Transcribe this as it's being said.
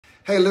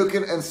Hey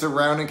Lucan and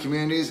surrounding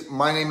communities,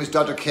 my name is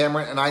Dr.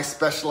 Cameron and I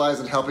specialize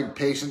in helping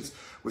patients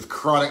with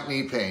chronic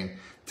knee pain.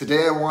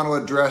 Today I want to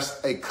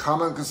address a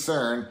common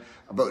concern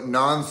about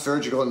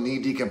non-surgical knee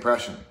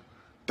decompression.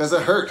 Does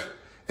it hurt?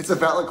 It's a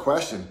valid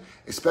question,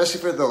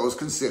 especially for those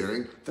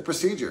considering the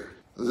procedure.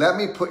 Let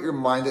me put your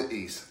mind at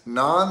ease.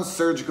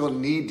 Non-surgical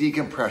knee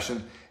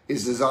decompression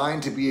is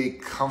designed to be a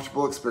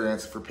comfortable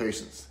experience for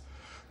patients.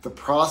 The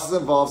process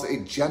involves a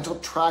gentle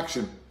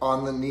traction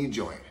on the knee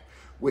joint,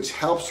 which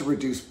helps to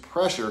reduce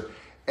pressure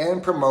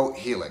and promote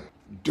healing.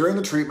 During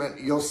the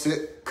treatment, you'll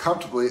sit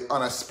comfortably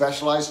on a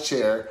specialized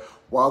chair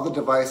while the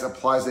device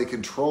applies a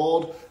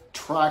controlled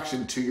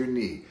traction to your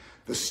knee.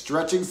 The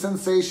stretching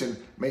sensation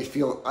may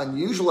feel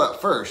unusual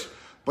at first,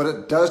 but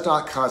it does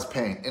not cause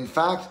pain. In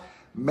fact,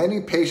 many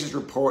patients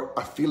report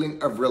a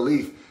feeling of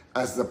relief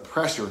as the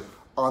pressure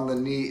on the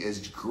knee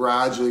is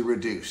gradually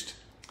reduced.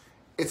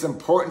 It's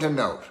important to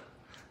note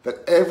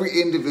that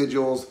every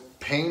individual's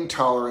pain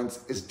tolerance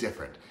is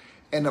different,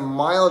 and a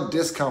mild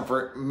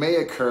discomfort may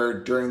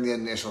occur during the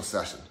initial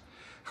session.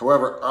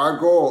 However, our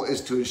goal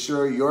is to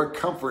ensure your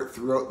comfort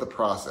throughout the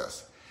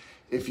process.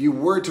 If you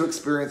were to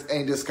experience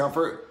any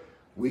discomfort,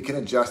 we can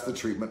adjust the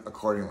treatment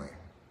accordingly.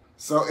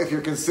 So if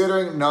you're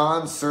considering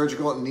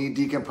non-surgical knee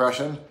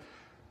decompression,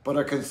 but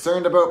are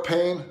concerned about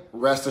pain,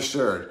 rest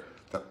assured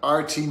that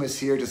our team is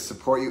here to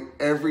support you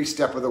every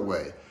step of the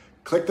way.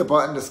 Click the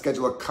button to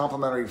schedule a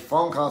complimentary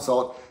phone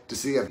consult to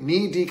see if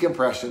knee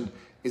decompression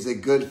is a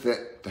good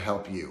fit to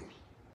help you.